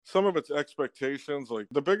some of it's expectations. Like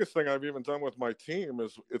the biggest thing I've even done with my team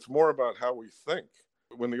is it's more about how we think.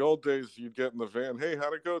 When the old days, you'd get in the van, hey,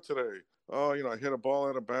 how'd it go today? Oh, I hit a ball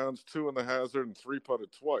out of bounds, 2 in the hazard, and 3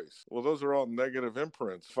 putted twice. Well, those are all negative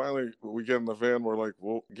imprints. Finally, we get in the van, we're like,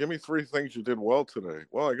 well, give me 3 things you did well today.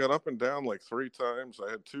 Well, I got up and down like 3 times.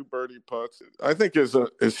 I had 2 birdie putts. I think as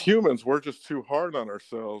humans, we're just too hard on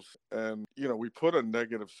ourselves. And, we put a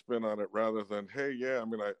negative spin on it rather than, hey, yeah,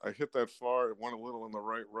 I hit that far. It went a little in the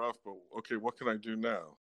right rough, but okay, what can I do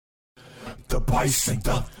now? The bison,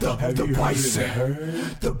 the bison, the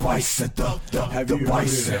bison, the bison,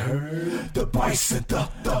 the bison, the bison,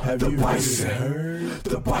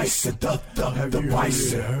 the bison, the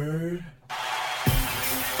bison.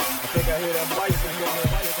 I think I hear that bison coming. I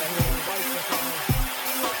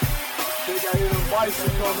think I hear the bison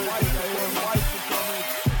coming.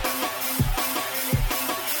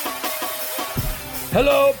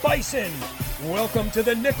 Hello, Bison. Welcome to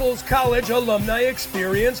the Nichols College Alumni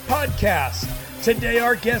Experience Podcast. Today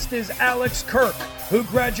our guest is Alex Kirk, who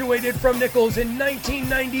graduated from Nichols in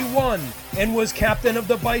 1991 and was captain of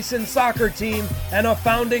the Bison soccer team and a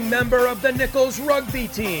founding member of the Nichols rugby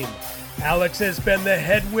team. Alex has been the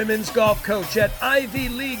head women's golf coach at Ivy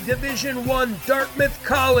League Division I Dartmouth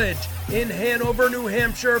College in Hanover, New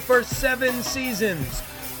Hampshire for 7 seasons.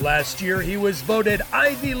 Last year, he was voted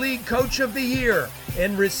Ivy League Coach of the Year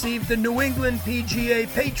and received the New England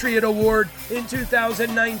PGA Patriot Award in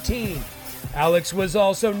 2019. Alex was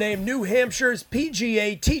also named New Hampshire's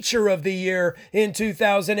PGA Teacher of the Year in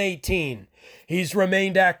 2018. He's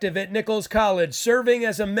remained active at Nichols College, serving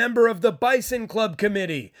as a member of the Bison Club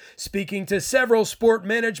Committee, speaking to several sport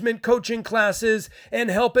management coaching classes, and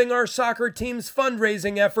helping our soccer team's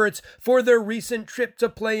fundraising efforts for their recent trip to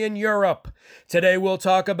play in Europe. Today we'll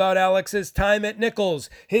talk about Alex's time at Nichols,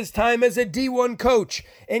 his time as a D1 coach,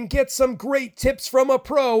 and get some great tips from a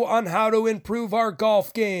pro on how to improve our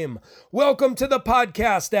golf game. Welcome to the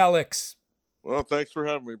podcast, Alex. Well, thanks for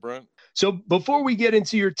having me, Brent. So before we get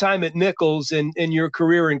into your time at Nichols and your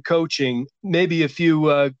career in coaching, maybe a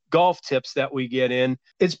few golf tips that we get in.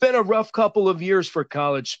 It's been a rough couple of years for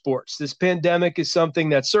college sports. This pandemic is something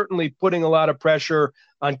that's certainly putting a lot of pressure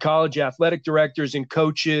on college athletic directors and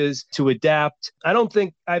coaches to adapt. I don't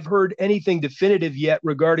think I've heard anything definitive yet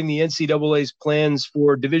regarding the NCAA's plans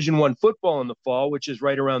for Division I football in the fall, which is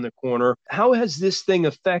right around the corner. How has this thing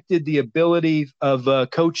affected the ability of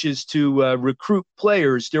coaches to recruit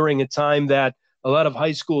players during a time that a lot of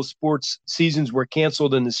high school sports seasons were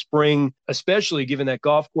canceled in the spring, especially given that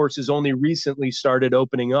golf courses only recently started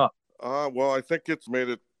opening up? Well, I think it's made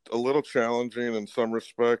it a little challenging in some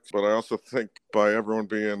respects, but I also think by everyone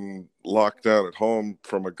being locked down at home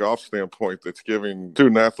from a golf standpoint, it's giving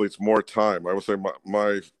student athletes more time. I would say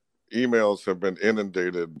my emails have been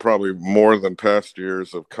inundated, probably more than past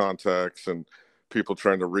years, of contacts and people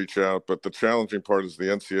trying to reach out. But the challenging part is the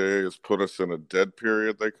NCAA has put us in a dead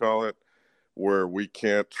period, they call it, where we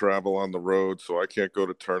can't travel on the road. So I can't go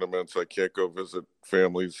to tournaments. I can't go visit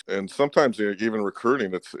families. And sometimes even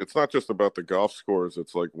recruiting, it's not just about the golf scores.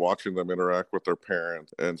 It's like watching them interact with their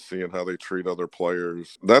parents and seeing how they treat other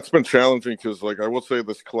players. That's been challenging because, like, I will say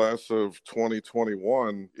this class of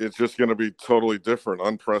 2021 is just going to be totally different,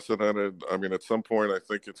 unprecedented. I mean, at some point, I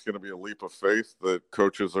think it's going to be a leap of faith that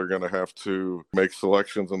coaches are going to have to make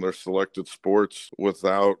selections in their selected sports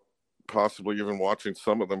without possibly even watching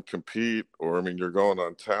some of them compete, or you're going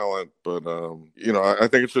on talent. But I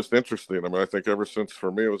think it's just interesting. I think ever since,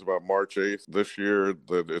 for me, it was about March 8th this year,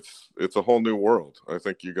 that it's a whole new world. I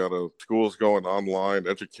think schools going online,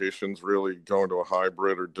 education's really going to a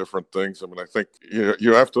hybrid or different things. I think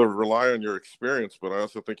you have to rely on your experience, but I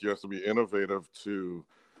also think you have to be innovative to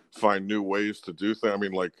find new ways to do things.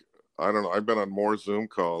 I don't know. I've been on more Zoom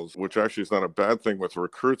calls, which actually is not a bad thing with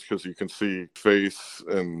recruits, because you can see face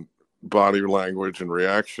and body language and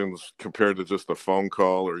reactions compared to just a phone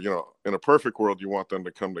call. Or, in a perfect world, you want them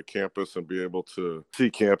to come to campus and be able to see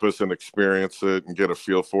campus and experience it and get a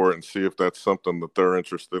feel for it and see if that's something that they're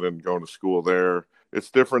interested in going to school there. It's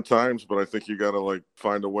different times, but I think you got to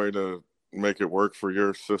find a way to make it work for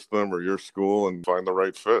your system or your school and find the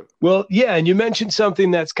right fit. Well, yeah, and you mentioned something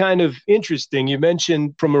that's kind of interesting. You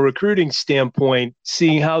mentioned, from a recruiting standpoint,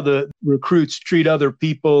 seeing how the recruits treat other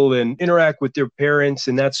people and interact with their parents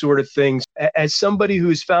and that sort of thing. As somebody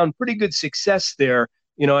who's found pretty good success there,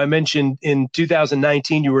 I mentioned in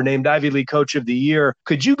 2019 you were named Ivy League Coach of the Year.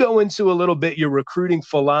 Could you go into a little bit your recruiting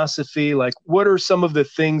philosophy? Like, what are some of the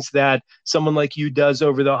things that someone like you does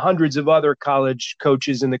over the hundreds of other college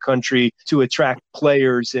coaches in the country to attract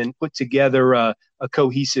players and put together a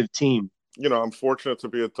cohesive team? I'm fortunate to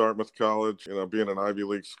be at Dartmouth College. Being an Ivy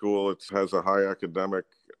League school, it has a high academic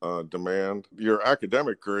demand. Your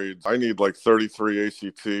academic grades, I need like 33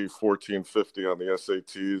 ACT, 1450 on the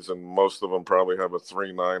SATs, and most of them probably have a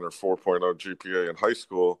 3.9 or 4.0 GPA in high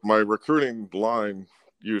school. My recruiting line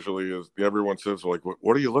usually is, everyone says, like,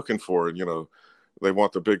 what are you looking for? And, they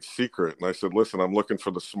want the big secret. And I said, listen, I'm looking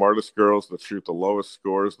for the smartest girls that shoot the lowest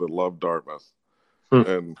scores that love Dartmouth.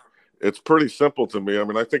 And it's pretty simple to me. I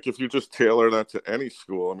mean, I think if you just tailor that to any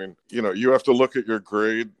school, I mean, you have to look at your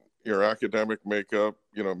grade, your academic makeup,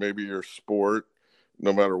 maybe your sport,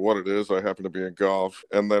 no matter what it is. I happen to be in golf,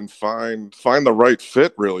 and then find the right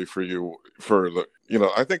fit really for you.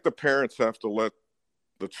 I think the parents have to let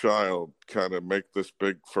the child kind of make this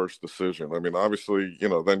big first decision. I mean, obviously,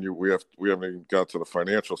 then we haven't even got to the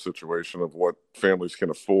financial situation of what families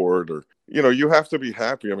can afford, or, you have to be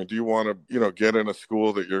happy. I mean, do you want to, get in a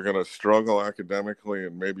school that you're going to struggle academically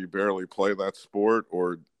and maybe barely play that sport?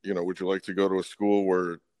 Or, would you like to go to a school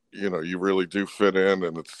where, you really do fit in,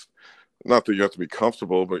 and it's not that you have to be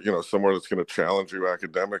comfortable, but, somewhere that's going to challenge you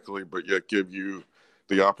academically, but yet give you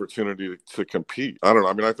the opportunity to compete. I don't know.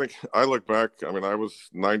 I mean, I think I look back, I mean, I was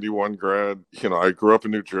 91 grad, I grew up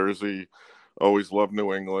in New Jersey, always loved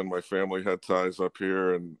New England. My family had ties up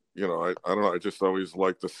here, and, I don't know, I just always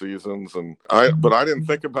liked the seasons, but I didn't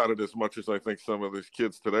think about it as much as I think some of these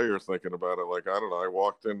kids today are thinking about it. Like, I don't know, I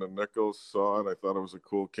walked into Nichols, saw it, I thought it was a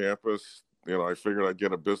cool campus. I figured I'd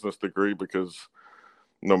get a business degree because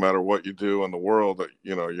no matter what you do in the world,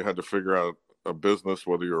 you had to figure out a business,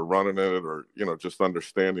 whether you're running it or, just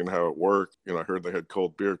understanding how it worked. I heard they had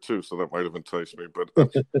cold beer too, so that might have enticed me.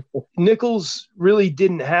 But Nichols really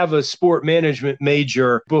didn't have a sport management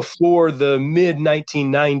major before the mid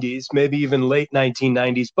 1990s, maybe even late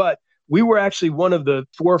 1990s, but we were actually one of the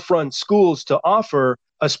forefront schools to offer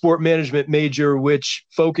a sport management major, which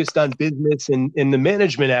focused on business and the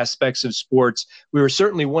management aspects of sports. We were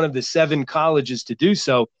certainly one of the 7 colleges to do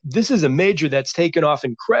so. This is a major that's taken off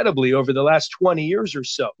incredibly over the last 20 years or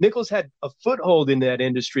so. Nichols had a foothold in that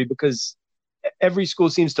industry because every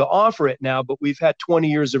school seems to offer it now, but we've had 20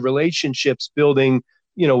 years of relationships building,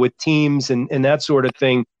 with teams and that sort of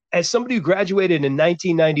thing. As somebody who graduated in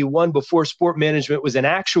 1991 before sport management was an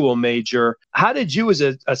actual major, how did you as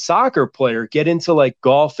a soccer player get into like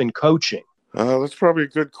golf and coaching? That's probably a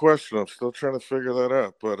good question. I'm still trying to figure that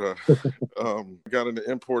out. But got into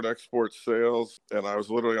import-export sales, and I was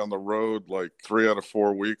literally on the road like 3 out of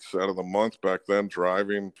 4 weeks out of the month back then,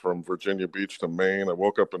 driving from Virginia Beach to Maine. I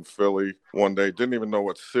woke up in Philly one day, didn't even know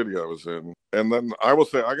what city I was in. And then I will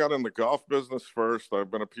say I got in the golf business first.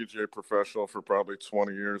 I've been a PGA professional for probably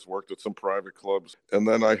 20 years, worked at some private clubs. And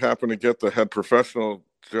then I happened to get the head professional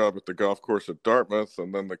job at the golf course at Dartmouth,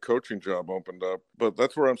 and then the coaching job opened up. But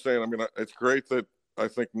that's where I'm saying, I mean, it's great that I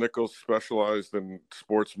think Nichols specialized in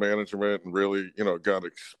sports management and really, got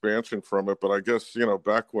expansion from it. But I guess,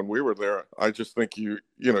 back when we were there, I just think you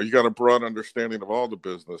got a broad understanding of all the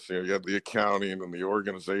business. You had the accounting and the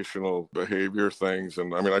organizational behavior things.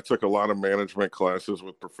 And I mean, I took a lot of management classes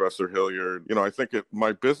with Professor Hilliard. I think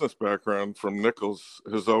my business background from Nichols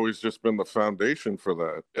has always just been the foundation for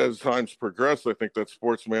that. As times progressed, I think that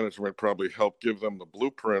sports management probably helped give them the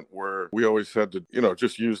blueprint where we always had to,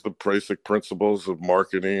 just use the basic principles of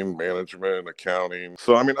marketing, management, accounting.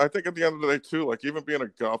 So, I mean, I think at the end of the day, too, like even being a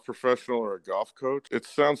golf professional or a golf coach, it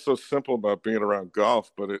sounds so simple about being around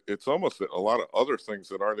golf, but it's almost a lot of other things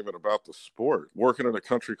that aren't even about the sport. Working at a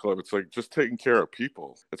country club, it's like just taking care of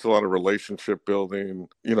people. It's a lot of relationship building,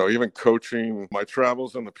 even coaching. My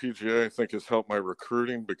travels in the PGA, I think, has helped my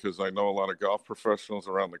recruiting because I know a lot of golf professionals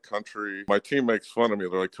around the country. My team makes fun of me.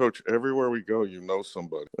 They're like, Coach, everywhere we go, you know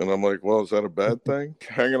somebody. And I'm like, well, is that a bad thing?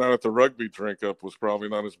 Hanging out at the rugby drink up was probably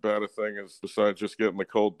not as bad a thing as besides just getting the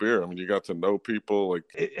cold beer. I mean, you got to know people. Like,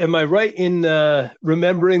 am I right in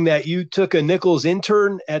remembering that you took a Nichols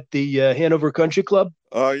intern at the Hanover Country Club?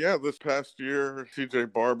 Yeah, this past year,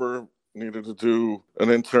 TJ Barber needed to do an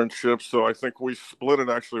internship, so I think we split it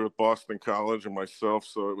actually with Boston College and myself.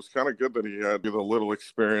 So it was kind of good that he had the little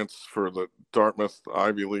experience for the Dartmouth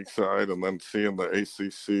Ivy League side and then seeing the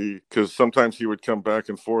ACC, because sometimes he would come back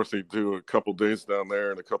and forth. He'd do a couple days down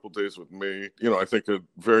there and a couple days with me. I think a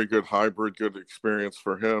very good hybrid, good experience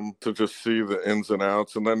for him to just see the ins and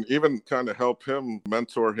outs, and then even kind of help him,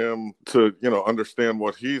 mentor him to, understand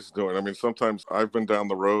what he's doing. I mean, sometimes I've been down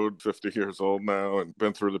the road, 50 years old now, and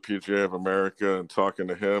been through the PGA Day of America and talking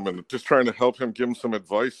to him and just trying to help him, give him some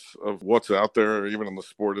advice of what's out there, even in the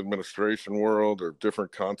sport administration world or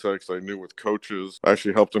different contexts I knew with coaches. I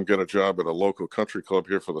actually helped him get a job at a local country club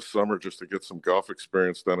here for the summer just to get some golf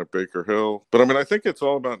experience down at Baker Hill. But I mean, I think it's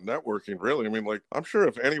all about networking, really. I mean, like, I'm sure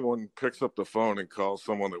if anyone picks up the phone and calls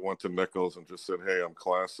someone that went to Nichols and just said, hey, I'm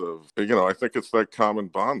class of, I think it's that common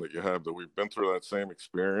bond that you have, that we've been through that same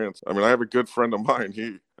experience. I mean, I have a good friend of mine.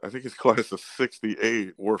 I think he's class of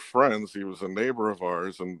 68. We're friends. He was a neighbor of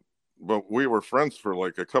ours, but we were friends for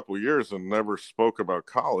like a couple of years and never spoke about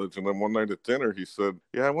college. And then one night at dinner, he said,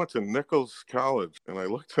 yeah, I went to Nichols College. And I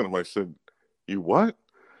looked at him, I said, you what?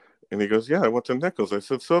 And he goes, yeah, I went to Nichols. I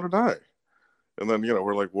said, so did I. And then,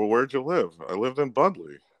 we're like, well, where'd you live? I lived in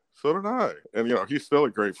Budley. So did I. And, he's still a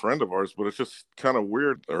great friend of ours, but it's just kind of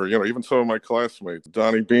weird. Or, even some of my classmates,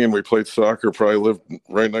 Donnie Bean, we played soccer, probably lived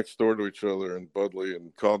right next door to each other in Budley,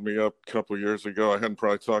 and called me up a couple of years ago. I hadn't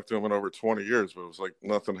probably talked to him in over 20 years, but it was like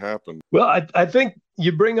nothing happened. Well, I think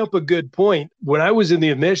you bring up a good point. When I was in the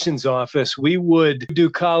admissions office, we would do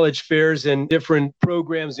college fairs and different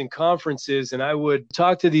programs and conferences, and I would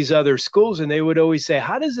talk to these other schools, and they would always say,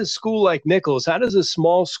 how does a school like Nichols, how does a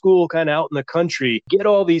small school kind of out in the country get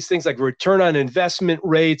all these things like return on investment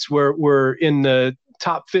rates where we're in the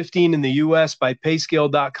top 15 in the U.S. by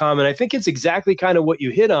payscale.com. And I think it's exactly kind of what you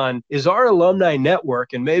hit on is our alumni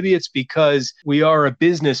network. And maybe it's because we are a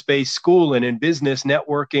business-based school, and in business,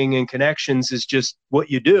 networking and connections is just what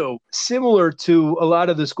you do. Similar to a lot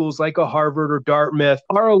of the schools like a Harvard or Dartmouth,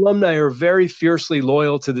 our alumni are very fiercely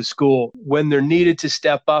loyal to the school. When they're needed to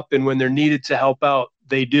step up and when they're needed to help out,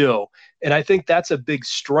 they do. And I think that's a big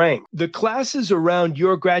strength. The classes around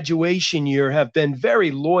your graduation year have been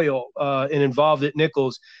very loyal and involved at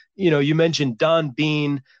Nichols. You mentioned Don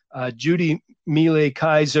Bean, Judy Mile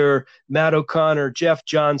Kaiser, Matt O'Connor, Jeff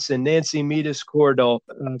Johnson, Nancy Metis Cordell,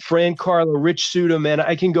 Fran Carla, Rich Sudam, and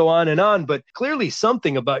I can go on, but clearly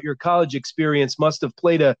something about your college experience must have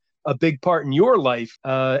played a big part in your life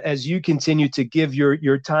as you continue to give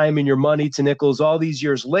your time and your money to Nichols all these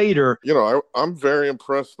years later. I'm very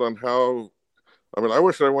impressed on how, I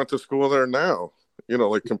wish I went to school there now,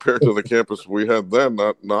 like compared to the campus we had then,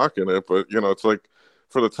 not knocking it, but, it's like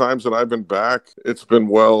for the times that I've been back, it's been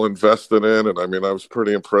well invested in. And I was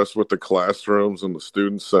pretty impressed with the classrooms and the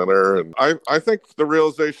student center. And I think the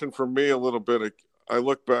realization for me a little bit, I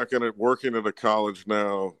look back at it working at a college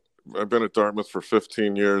now. I've been at Dartmouth for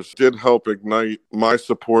 15 years, did help ignite my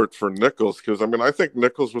support for Nichols because, I think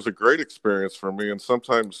Nichols was a great experience for me. And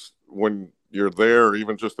sometimes when you're there,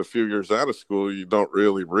 even just a few years out of school, you don't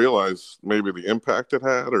really realize maybe the impact it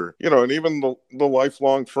had or, and even the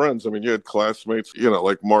lifelong friends. You had classmates,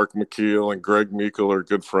 like Mark McKeel and Greg Meikle are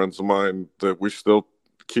good friends of mine that we still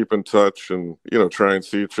keep in touch and, try and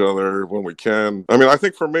see each other when we can. I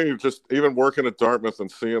think for me, just even working at Dartmouth and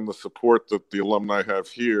seeing the support that the alumni have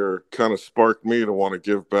here kind of sparked me to want to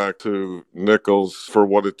give back to Nichols for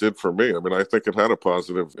what it did for me. I think it had a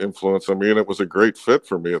positive influence. It was a great fit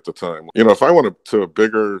for me at the time. If I went to a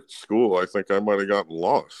bigger school, I think I might have gotten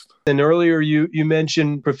lost. And earlier you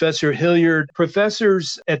mentioned Professor Hilliard.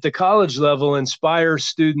 Professors at the college level inspire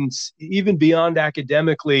students even beyond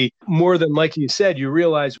academically more than, like you said, you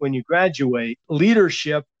realize when you graduate.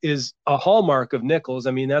 Leadership is a hallmark of Nichols.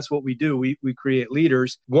 That's what we do. We create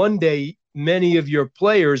leaders. One day, many of your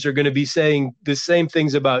players are going to be saying the same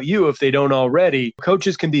things about you if they don't already.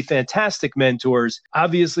 Coaches can be fantastic mentors.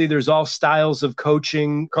 Obviously, there's all styles of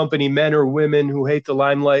coaching, company men or women who hate the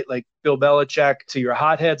limelight, like Bill Belichick, to your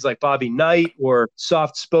hotheads like Bobby Knight, or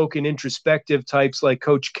soft-spoken, introspective types like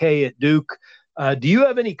Coach K at Duke. Do you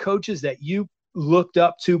have any coaches that you looked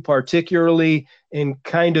up to particularly and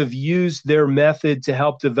kind of used their method to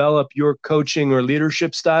help develop your coaching or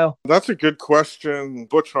leadership style? That's a good question.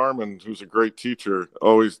 Butch Harmon, who's a great teacher,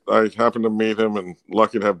 I happened to meet him and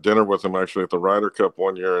lucky to have dinner with him actually at the Ryder Cup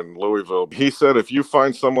one year in Louisville. He said, if you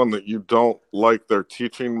find someone that you don't like their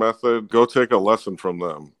teaching method, go take a lesson from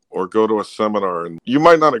them or go to a seminar. And you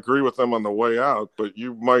might not agree with them on the way out, but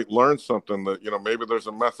you might learn something that, maybe there's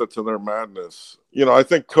a method to their madness. I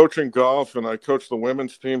think coaching golf, and I coach the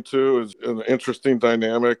women's team too, is an interesting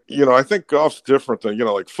dynamic. I think golf's different than,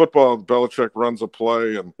 like football. Belichick runs a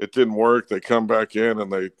play and it didn't work. They come back in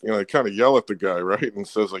and they kind of yell at the guy, right? And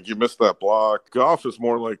says like, you missed that block. Golf is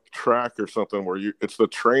more like track or something where it's the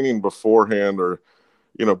training beforehand or,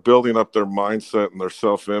 building up their mindset and their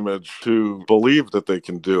self-image to believe that they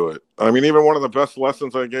can do it. Even one of the best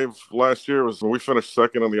lessons I gave last year was when we finished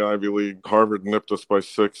second in the Ivy League. Harvard nipped us by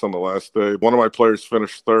 6 on the last day. One of my players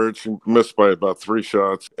finished third. She missed by about 3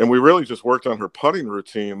 shots. And we really just worked on her putting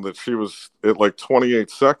routine that she was at like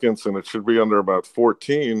 28 seconds and it should be under about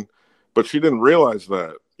 14. but she didn't realize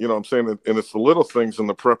that. You know what I'm saying? And it's the little things in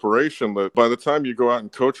the preparation that by the time you go out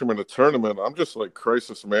and coach them in a tournament, I'm just like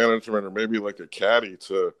crisis management or maybe like a caddy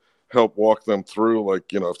to help walk them through,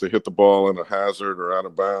 like, you know, if they hit the ball in a hazard or out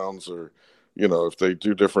of bounds, or, you know, if they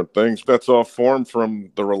do different things. That's all formed from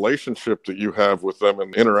the relationship that you have with them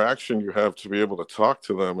and interaction you have to be able to talk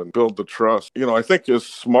to them and build the trust. You know, I think as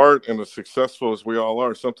smart and as successful as we all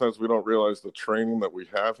are, sometimes we don't realize the training that we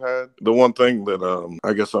have had. The one thing that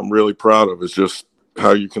I guess I'm really proud of is just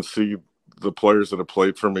how you can see the players that have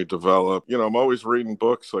played for me develop. You know, I'm always reading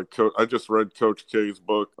books. Like I just read Coach K's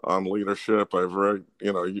book on leadership. I've read,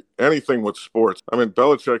 you know, anything with sports. I mean,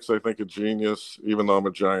 Belichick's, I think, a genius, even though I'm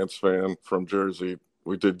a Giants fan from Jersey.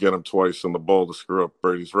 We did get him twice in the bowl to screw up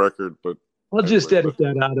Brady's record, but I'll just edit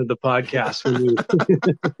that out of the podcast when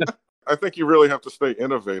you. I think you really have to stay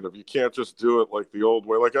innovative. You can't just do it like the old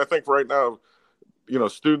way. Like, I think right now, you know,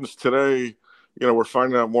 students today, you know, we're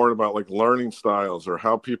finding out more about like learning styles or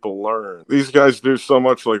how people learn. These guys do so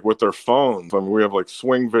much like with their phones. I mean, we have like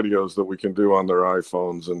swing videos that we can do on their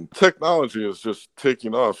iPhones, and technology is just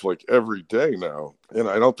taking off like every day now. And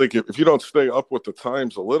I don't think if you don't stay up with the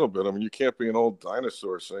times a little bit, I mean, you can't be an old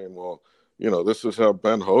dinosaur saying, well, you know, this is how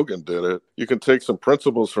Ben Hogan did it. You can take some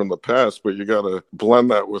principles from the past, but you got to blend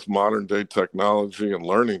that with modern day technology and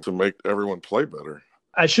learning to make everyone play better.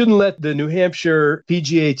 I shouldn't let the New Hampshire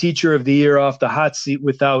PGA Teacher of the Year off the hot seat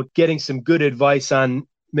without getting some good advice on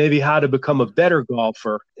maybe how to become a better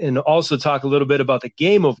golfer, and also talk a little bit about the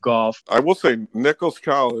game of golf. I will say Nichols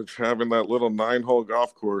College, having that little 9-hole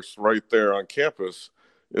golf course right there on campus,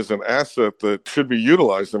 is an asset that should be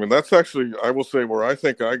utilized. I mean, that's actually, I will say, where I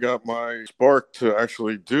think I got my spark to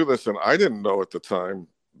actually do this, and I didn't know at the time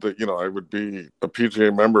that, you know, I would be a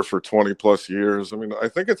PGA member for 20 plus years. I mean, I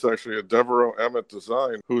think it's actually a Devereaux Emmett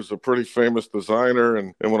design, who's a pretty famous designer.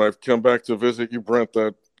 And when I've come back to visit you, Brent,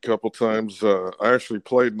 that couple times, I actually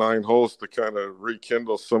played 9 holes to kind of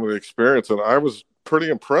rekindle some of the experience. And I was pretty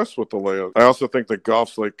impressed with the layout. I also think that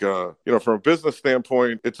golf's like, you know, from a business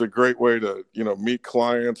standpoint, it's a great way to, you know, meet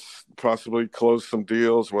clients, possibly close some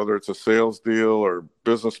deals, whether it's a sales deal or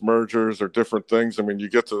business mergers or different things. I mean, you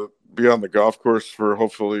get to be on the golf course for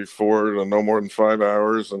hopefully 4 to no more than 5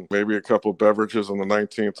 hours, and maybe a couple beverages on the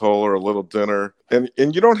 19th hole or a little dinner. And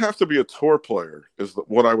you don't have to be a tour player is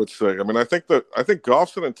what I would say. I mean, I think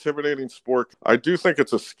golf's an intimidating sport. I do think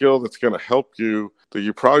it's a skill that's going to help you, that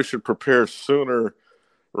you probably should prepare sooner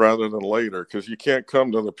rather than later, because you can't come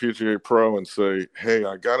to the PGA Pro and say, hey,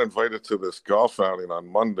 I got invited to this golf outing on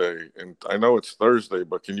Monday, and I know it's Thursday,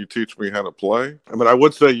 but can you teach me how to play? I mean, I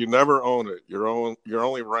would say you never own it. You're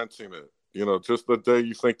only renting it. You know, just the day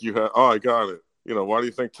you think you have, oh, I got it. You know, why do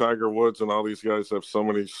you think Tiger Woods and all these guys have so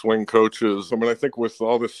many swing coaches? I mean, I think with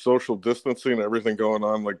all this social distancing and everything going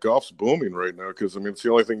on, like, golf's booming right now, because, I mean, it's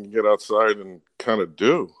the only thing you can get outside and kind of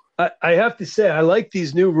do. I have to say, I like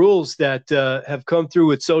these new rules that have come through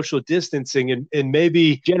with social distancing, and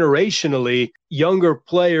maybe generationally, younger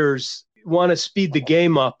players want to speed the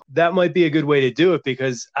game up. That might be a good way to do it,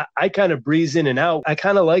 because I kind of breeze in and out. I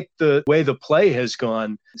kind of like the way the play has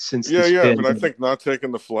gone since Yeah. pandemic. I mean, I think not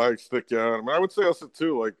taking the flag stick out. I mean, I would say also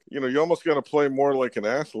too, like, you know, you almost got to play more like an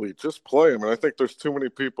athlete. Just play. I mean, I think there's too many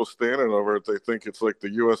people standing over it. They think it's like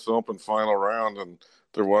the U.S. Open final round, and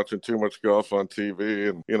they're watching too much golf on TV,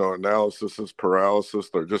 and, you know, analysis is paralysis.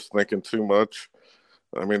 They're just thinking too much.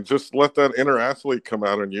 I mean, just let that inner athlete come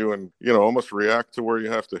out in you and, you know, almost react to where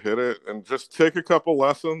you have to hit it, and just take a couple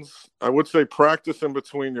lessons. I would say practice in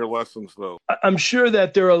between your lessons, though. I'm sure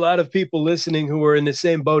that there are a lot of people listening who are in the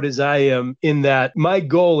same boat as I am, in that my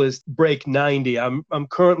goal is break 90. I'm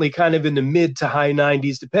currently kind of in the mid to high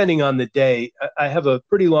 90s, depending on the day. I have a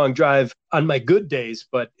pretty long drive on my good days,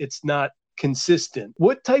 but it's not consistent.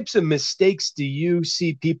 What types of mistakes do you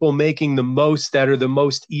see people making the most that are the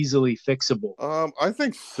most easily fixable? I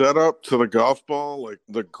think setup to the golf ball, like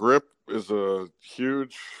the grip is a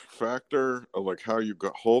huge factor of like how you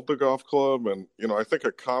hold the golf club. And, you know, I think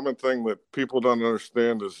a common thing that people don't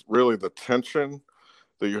understand is really the tension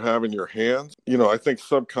that you have in your hands. You know, I think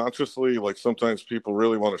subconsciously, like, sometimes people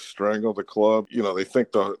really want to strangle the club. You know, they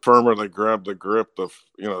think the firmer they grab the grip,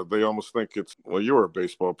 you know, they almost think it's, well, you were a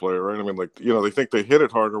baseball player, right? I mean, like, you know, they think they hit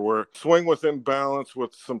it harder, where swing within balance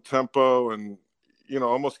with some tempo, and, you know,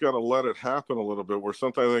 almost got to let it happen a little bit, where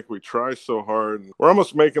sometimes I think we try so hard and we're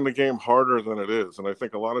almost making the game harder than it is. And I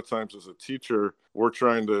think a lot of times as a teacher, we're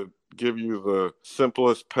trying to give you the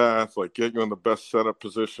simplest path, like get you in the best setup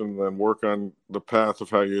position, then work on the path of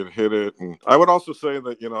how you'd hit it. And I would also say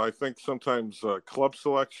that, I think sometimes club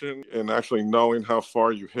selection and actually knowing how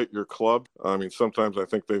far you hit your club. I mean, sometimes I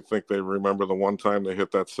think they remember the one time they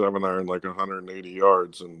hit that 7-iron like 180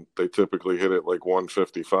 yards, and they typically hit it like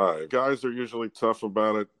 155. Guys are usually tough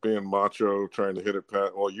about it, being macho, trying to hit it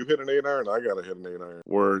past. Well, you hit an 8-iron, I got to hit an 8-iron.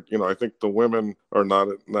 Where, I think the women are not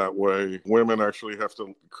that way. Women actually have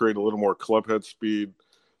to create a little more club head speed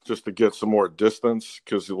just to get some more distance,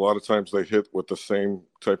 because a lot of times they hit with the same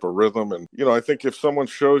type of rhythm. And, I think if someone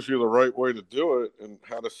shows you the right way to do it and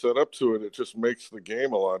how to set up to it, it just makes the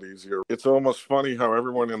game a lot easier. It's almost funny how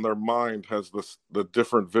everyone in their mind has the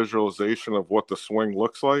different visualization of what the swing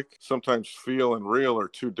looks like. Sometimes feel and real are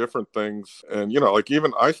two different things. And, like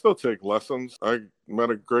even I still take lessons. I met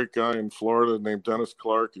a great guy in Florida named Dennis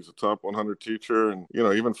Clark. He's a top 100 teacher. And,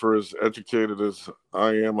 even for as educated as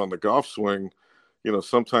I am on the golf swing,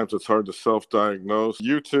 sometimes it's hard to self-diagnose.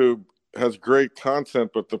 YouTube has great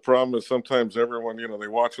content, but the problem is sometimes everyone, they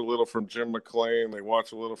watch a little from Jim McClain, they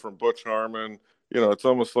watch a little from Butch Harmon. It's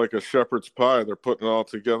almost like a shepherd's pie. They're putting it all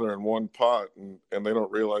together in one pot, and they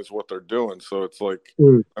don't realize what they're doing. So it's like,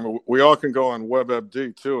 I mean, we all can go on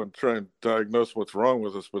WebMD too and try and diagnose what's wrong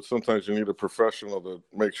with us, but sometimes you need a professional to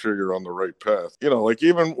make sure you're on the right path. Like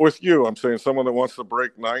even with you, I'm saying someone that wants to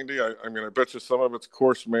break 90, I mean, I bet you some of it's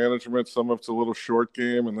course management, some of it's a little short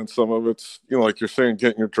game, and then some of it's, like you're saying,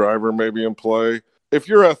 getting your driver maybe in play. If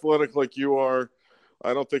you're athletic like you are,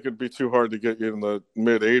 I don't think it'd be too hard to get you in the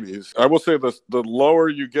mid 80s. I will say the lower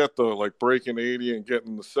you get, though, like breaking 80 and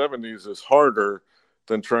getting the 70s is harder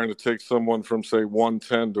than trying to take someone from, say,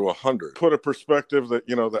 110 to 100. Put a perspective that,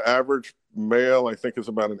 the average male, I think, is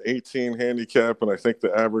about an 18 handicap, and I think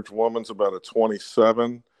the average woman's about a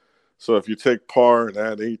 27. So if you take par and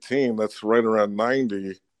add 18, that's right around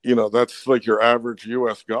 90. That's like your average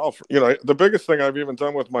U.S. golfer. The biggest thing I've even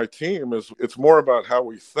done with my team is it's more about how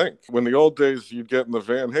we think. When the old days, you'd get in the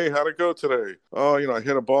van, hey, how'd it go today? Oh, I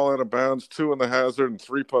hit a ball out of bounds, 2 in the hazard, and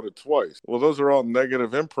 3-putted twice. Well, those are all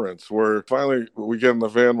negative imprints, where finally we get in the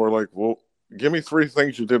van, we're like, well, give me 3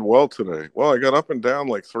 things you did well today. Well, I got up and down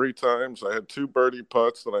like 3 times. I had 2 birdie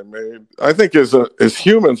putts that I made. I think as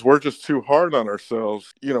humans, we're just too hard on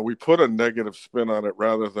ourselves. We put a negative spin on it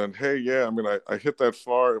rather than, hey, yeah, I mean, I hit that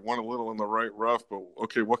far. It went a little in the right rough, but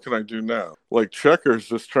okay, what can I do now? Like checkers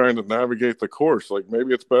just trying to navigate the course. Like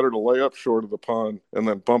maybe it's better to lay up short of the pond and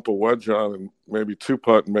then bump a wedge on and maybe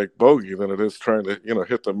 2-putt and make bogey than it is trying to,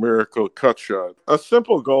 hit the miracle cut shot. A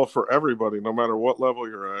simple goal for everybody, no matter what level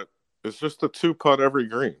you're at, it's just a 2-putt every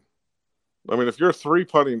green. I mean, if you're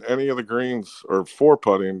 3-putting any of the greens or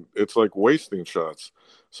 4-putting, it's like wasting shots.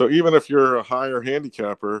 So even if you're a higher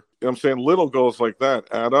handicapper, I'm saying little goals like that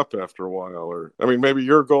add up after a while. Or, I mean, maybe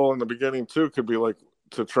your goal in the beginning too could be like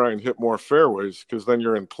to try and hit more fairways, because then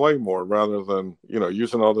you're in play more rather than,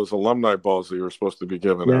 using all those alumni balls that you were supposed to be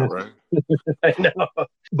giving out, right? I know.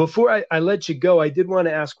 Before I let you go, I did want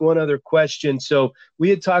to ask one other question. So we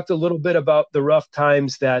had talked a little bit about the rough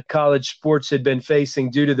times that college sports had been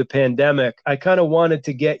facing due to the pandemic. I kind of wanted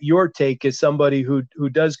to get your take as somebody who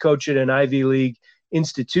does coach at an Ivy League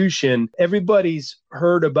institution. Everybody's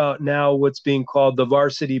heard about now what's being called the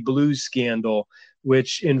varsity blues scandal,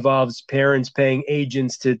 which involves parents paying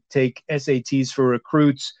agents to take SATs for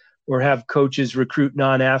recruits or have coaches recruit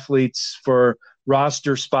non-athletes for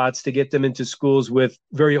roster spots to get them into schools with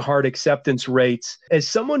very hard acceptance rates. As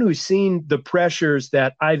someone who's seen the pressures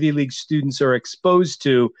that Ivy League students are exposed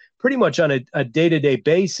to pretty much on a day-to-day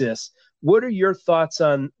basis, what are your thoughts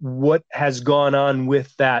on what has gone on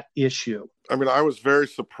with that issue? I mean, I was very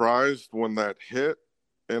surprised when that hit.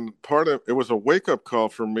 And part of it was a wake-up call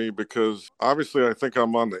for me, because obviously I think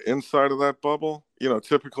I'm on the inside of that bubble.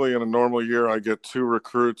 Typically in a normal year, I get 2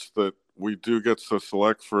 recruits that we do get to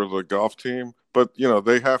select for the golf team. But,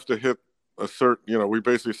 they have to hit a certain, we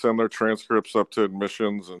basically send their transcripts up to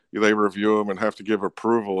admissions and they review them and have to give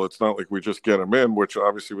approval. It's not like we just get them in, which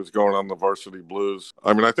obviously was going on the varsity blues.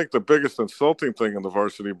 I mean, I think the biggest insulting thing in the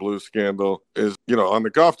varsity blues scandal is, on the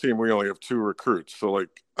golf team, we only have 2 recruits. So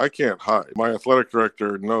like, I can't hide. My athletic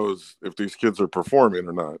director knows if these kids are performing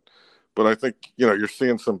or not. But I think, you're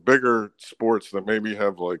seeing some bigger sports that maybe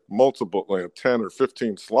have like multiple, like 10 or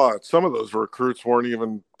 15 slots. Some of those recruits weren't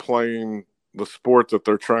even playing the sport that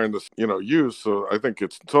they're trying to, use. So I think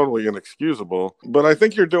it's totally inexcusable. But I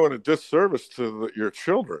think you're doing a disservice to your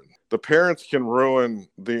children. The parents can ruin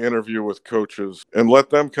the interview with coaches and let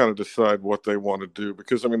them kind of decide what they want to do.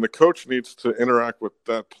 Because, the coach needs to interact with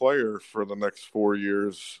that player for the next 4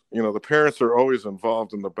 years. The parents are always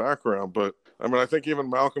involved in the background. But, I think even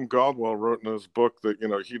Malcolm Gladwell wrote in his book that,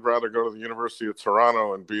 he'd rather go to the University of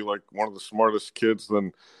Toronto and be like one of the smartest kids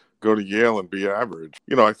than go to Yale and be average.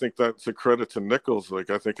 I think that's a credit to Nichols.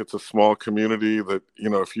 Like, I think it's a small community that,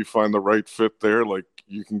 if you find the right fit there, like,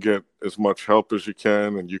 you can get as much help as you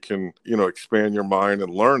can, and you can, expand your mind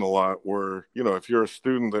and learn a lot. Where, if you're a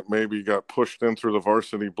student that maybe got pushed in through the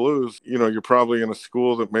varsity blues, you're probably in a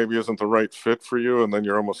school that maybe isn't the right fit for you, and then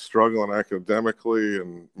you're almost struggling academically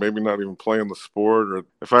and maybe not even playing the sport. Or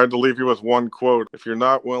if I had to leave you with one quote, if you're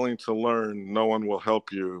not willing to learn, no one will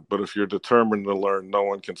help you. But if you're determined to learn, no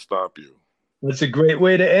one can stop you. That's a great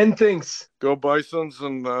way to end things. Go Bisons,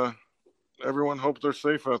 and everyone hope they're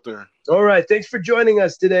safe out there. All right. Thanks for joining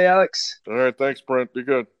us today, Alex. All right. Thanks, Brent. Be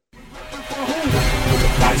good.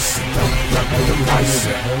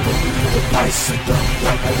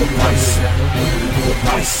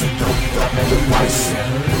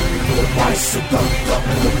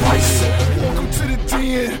 Welcome to the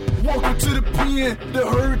den, welcome to the pen. The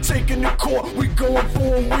herd taking the court. We going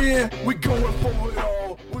for a win. We going for it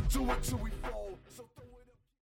all. We'll do it till we